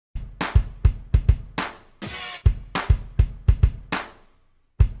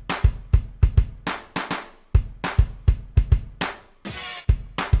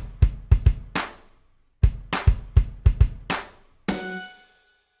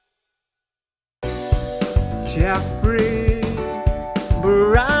Jeffrey,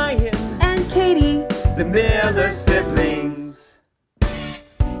 Brian, and Katie, the Miller siblings.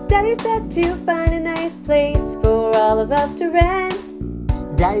 Daddy said to find a nice place for all of us to rent.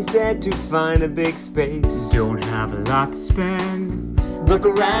 Daddy said to find a big space. Don't have a lot to spend. Look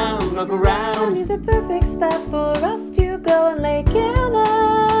around, look around. He's a perfect spot for us to go on Lake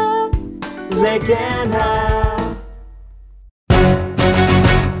Anna. Lake Anna.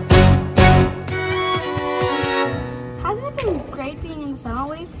 Hasn't it been great being in the summer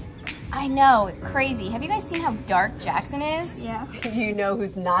week? I know, crazy. Have you guys seen how dark Jackson is? Yeah. You know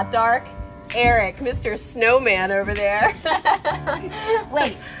who's not dark? Eric, Mr. Snowman over there.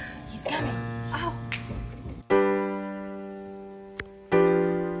 Wait, he's coming. Oh.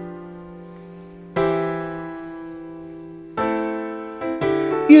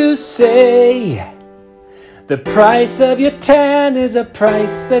 You say the price of your tan is a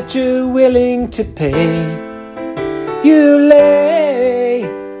price that you're willing to pay. You lay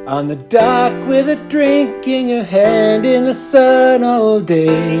on the dock with a drink in your hand in the sun all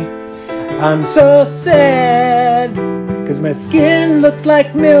day. I'm so sad, 'cause my skin looks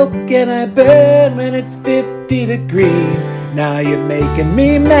like milk and I burn when it's 50 degrees. Now you're making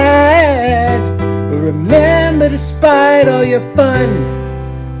me mad, but remember, despite all your fun,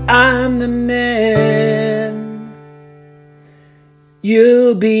 I'm the man.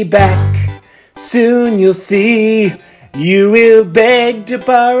 You'll be back, soon you'll see. You will beg to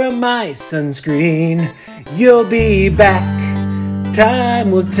borrow my sunscreen. You'll be back,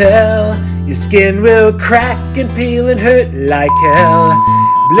 time will tell. Your skin will crack and peel and hurt like hell.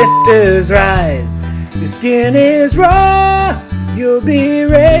 Blisters rise, your skin is raw. You'll be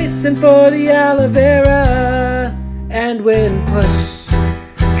racing for the aloe vera. And when push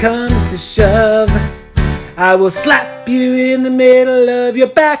comes to shove, I will slap you in the middle of your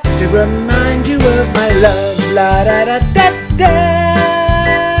back to remind you of my love. La da da da da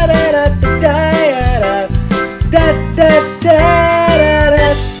da da da da da da da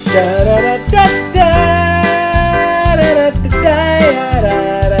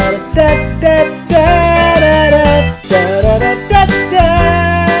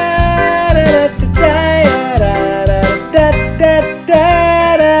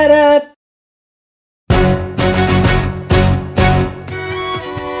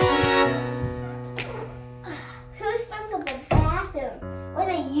Who stunk up the bathroom? Was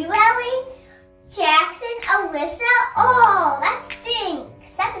it you, Ellie? Jackson? Alyssa? Oh, that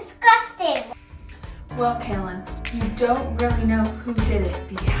stinks. That's disgusting. Well, Kaylin, you don't really know who did it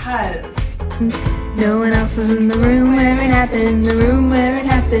because no one else was in the room where it happened, the room where it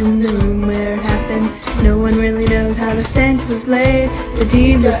happened, the room where it happened. No one really knows how the stench was laid, the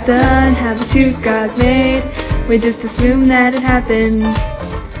deed was done, how the shoot got made. We just assume that it happened,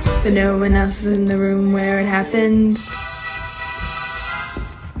 but no one else is in the room where it happened.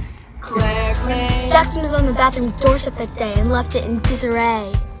 Jackson was on the bathroom doorstep that day and left it in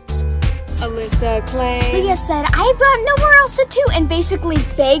disarray. Alyssa claimed. Leah said, I brought nowhere else to toot and basically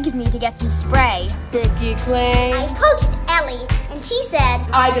begged me to get some spray. Brookie claimed. I approached Ellie and she said,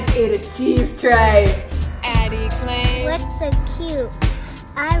 I just ate a cheese tray. Addie claimed. what's so cute?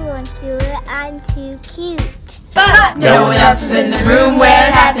 I won't do it, I'm too cute. But no one else is in the room where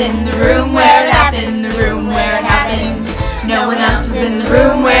it happened, the room where it happened, the room where it happened. No one else is in the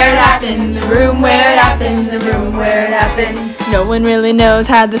room where it happened, the room where it happened, the room where it happened. No one really knows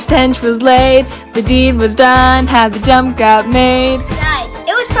how the stench was laid, the deed was done, how the jump got made. Guys,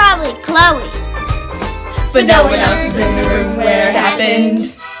 it was probably Chloe. But no one else is in the room where it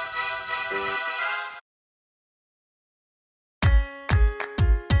happened.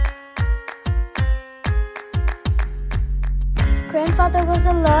 Grandfather was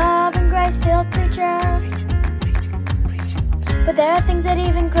a love and grace-filled preacher. But there are things that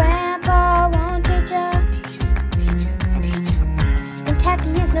even Grandpa won't teach ya. And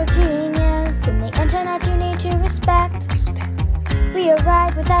tacky is no genius, and the internet you need to respect. We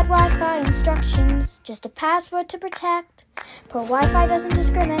arrived without Wi-Fi instructions, just a password to protect. Poor Wi-Fi doesn't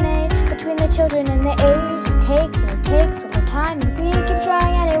discriminate between the children and the age. It takes and it takes all the time, and we keep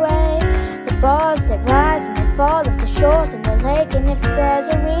trying anyway. The bars, they rise and they fall off the shores in the lake. And if there's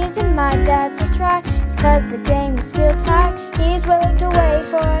a reason my dad still tried, it's 'cause the game is still tied. He's willing to wait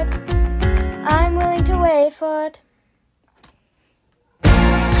for it, I'm willing to wait for it.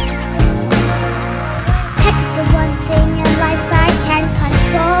 Text the one thing in life I can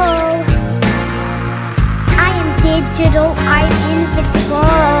control. I am digital, I'm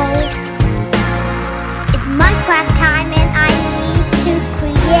invincible. It's Minecraft time and I need to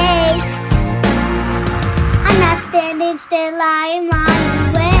create. I'm not standing still, I am on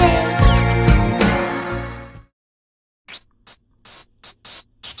the way.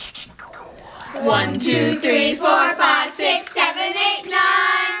 1, 2, 3, 4, 5, 6, 7, 8, 9.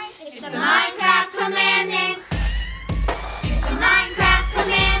 It's the Minecraft Commandments. It's the Minecraft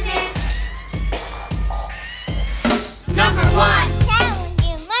Commandments. Number 1. Challenge,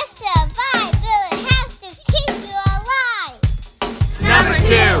 you must survive. Build a house to keep you alive. Number 2.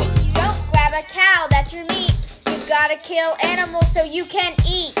 If you don't grab a cow, that's your meat. You've got to kill animals so you can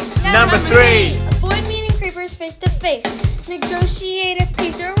eat. Number 3. Avoid meeting creepers face to face. Negotiate a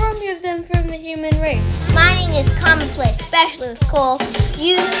peace or remove them from the human race. Mining is commonplace, especially with coal.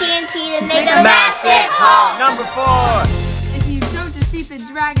 Use TNT to make a massive hole. Number 4. If you don't defeat the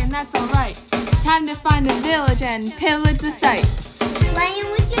dragon, that's alright. Time to find a village and pillage the site. Playing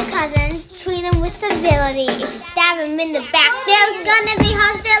with your cousins, treat them with civility. If you stab them in the back, there's gonna be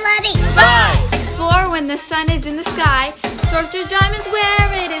hostility. 5. Explore when the sun is in the sky. Search your diamonds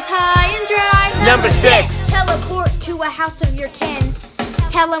where it is high and dry. Number 6. Teleport to a house of your kin.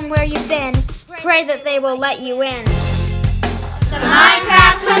 Tell them where you've been. Pray that they will let you in. The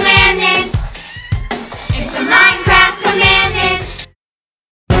Minecraft Commandments. It's the Minecraft Commandments.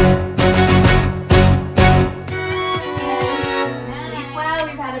 Sleep well,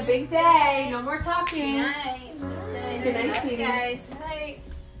 we've had a big day. No more talking. Good night, sweetie. Guys.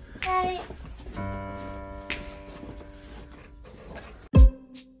 Right.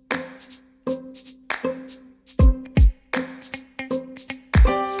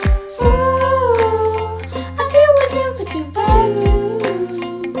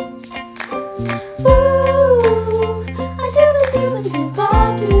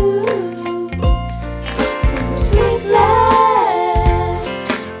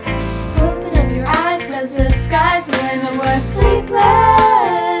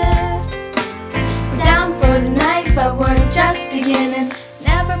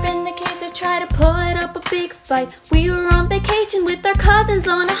 We were on vacation with our cousins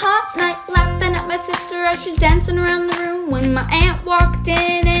on a hot night, laughing at my sister as she's dancing around the room, when my aunt walked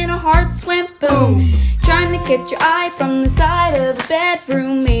in and our hearts went boom. Trying to catch your eye from the side of the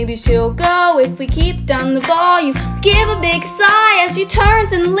bedroom. Maybe she'll go if we keep down the volume. Give a big sigh as she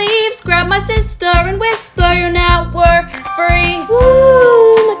turns and leaves. Grab my sister and whisper, "You're now we're free."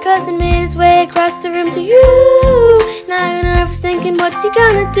 Ooh, my cousin made his way across the room to you. Now you're nervous thinking, what's he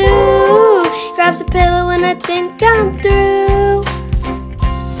gonna do? Grabs a pillow and I think I'm through.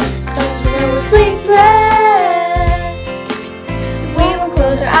 Don't you know we're sleepless? We won't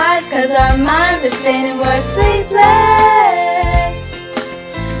close our eyes cause our minds are spinning. We're sleepless.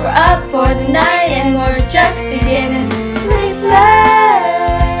 We're up for the night and we're just beginning.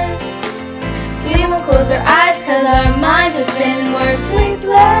 Sleepless. We won't close our eyes cause our minds are spinning. We're sleepless.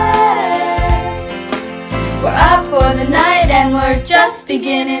 We're up for the night and we're just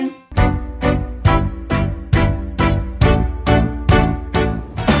beginning.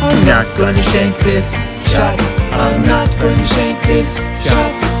 I'm not gonna shank this shot. I'm not gonna shank this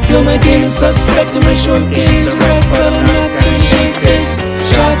shot. You're my demon suspect and my short game's a wreck, but I'm not gonna shank this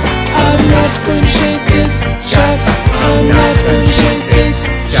shot. I'm not gonna shank this shot. I'm not gonna shank this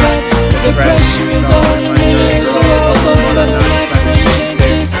shot. The pressure is on and my hands are all close, but I'm not gonna shank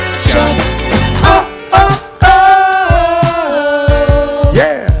this shot. Oh, oh, oh.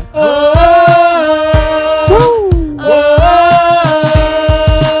 Yeah.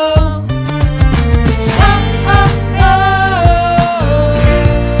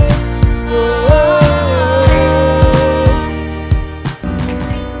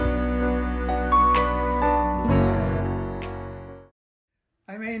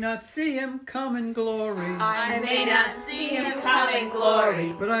 I may not see him come in glory, I may not see him come in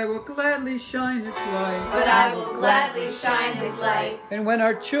glory, but I will gladly shine his light. but I will gladly shine his light. And when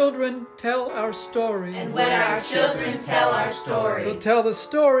our children tell our story, And when our children tell our they'll story, tell the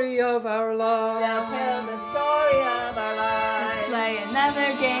story of our lives. Tell the story of our lives. Let's play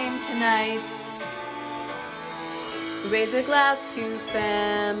another game tonight. Raise a glass to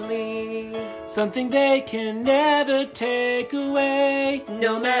family. Something they can never take away,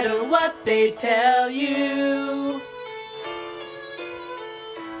 No matter what they tell you.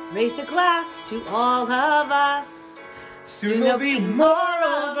 Raise a glass to all of us. Soon there'll be more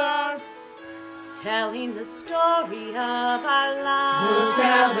of us, telling the story of our lives. we'll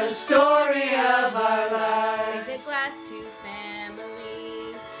tell the story of our lives. Raise a glass to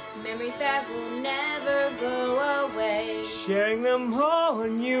family, memories that will never go away. Sharing them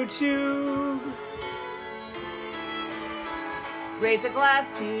on YouTube. Raise a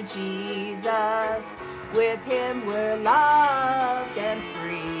glass to Jesus. With him we're loved and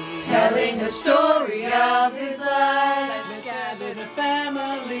free. Telling the story of his life, let's gather the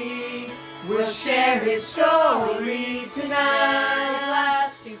family. we'll share his story tonight.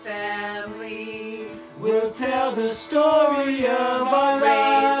 Glass to to family. We'll tell the story of our Raise a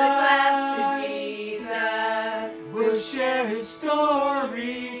lives. glass to Jesus. We'll share his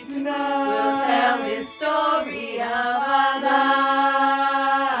story tonight. We'll tell his story of our lives.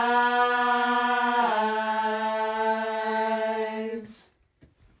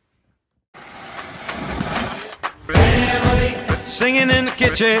 Family, singing in the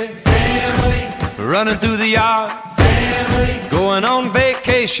kitchen. Family, running through the yard. Family, going on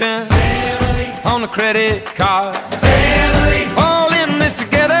vacation. Family, on the credit card. Family, all in this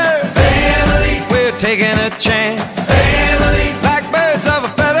together. Family, we're taking a chance. Family, like birds of a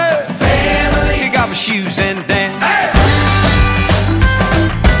feather. Family, kick off your shoes and dance.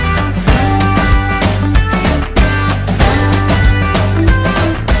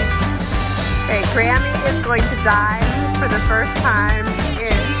 Okay, Grammy is going to die for the first time in years.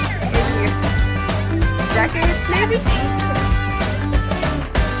 Decades, maybe?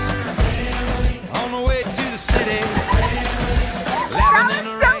 On the way to the city, laughing in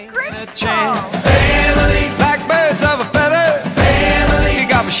the rain, a chance. Family, Like birds of a feather. Family,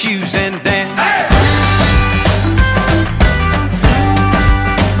 kick off your shoes and dance.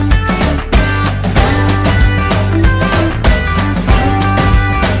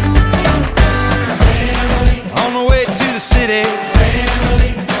 On the way to the city,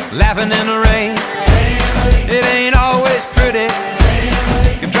 laughing in the rain. It ain't always pretty,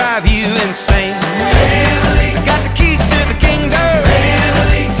 can drive you insane. Got the keys to the kingdom,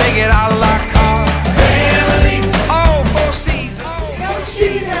 take it out like car. All four seasons. Don't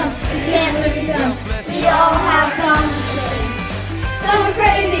choose them, you can't lose them. We all have songs to sing. Some are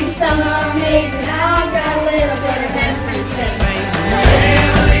crazy, some are amazing. I all got a little bit of everything.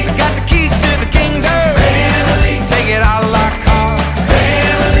 Got the keys to the kingdom, take it out like car.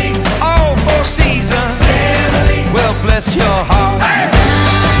 All four seasons, well bless your heart.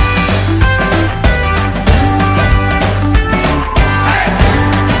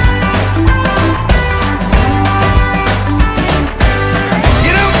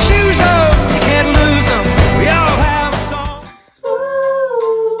 You don't choose them, you can't lose them. We all have a song.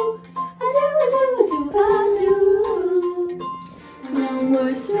 Ooh, I do. No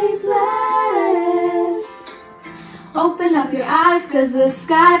more sleepless. Open up your eyes, 'cause the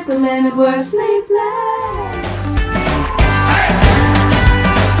sky's the limit. We're sleepless.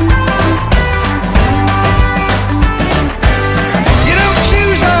 You don't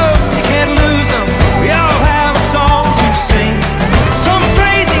choose them, you can't lose them. We all have a song to sing. Some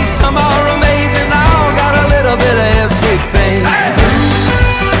crazy, some are amazing. I all got a little bit of everything.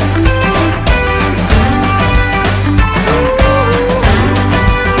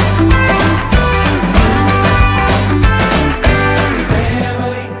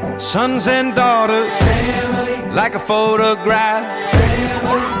 Sons and daughters, like a photograph,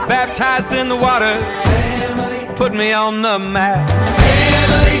 baptized in the water, put me on the map.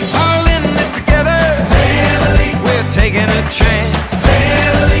 All in this together, we're taking a chance.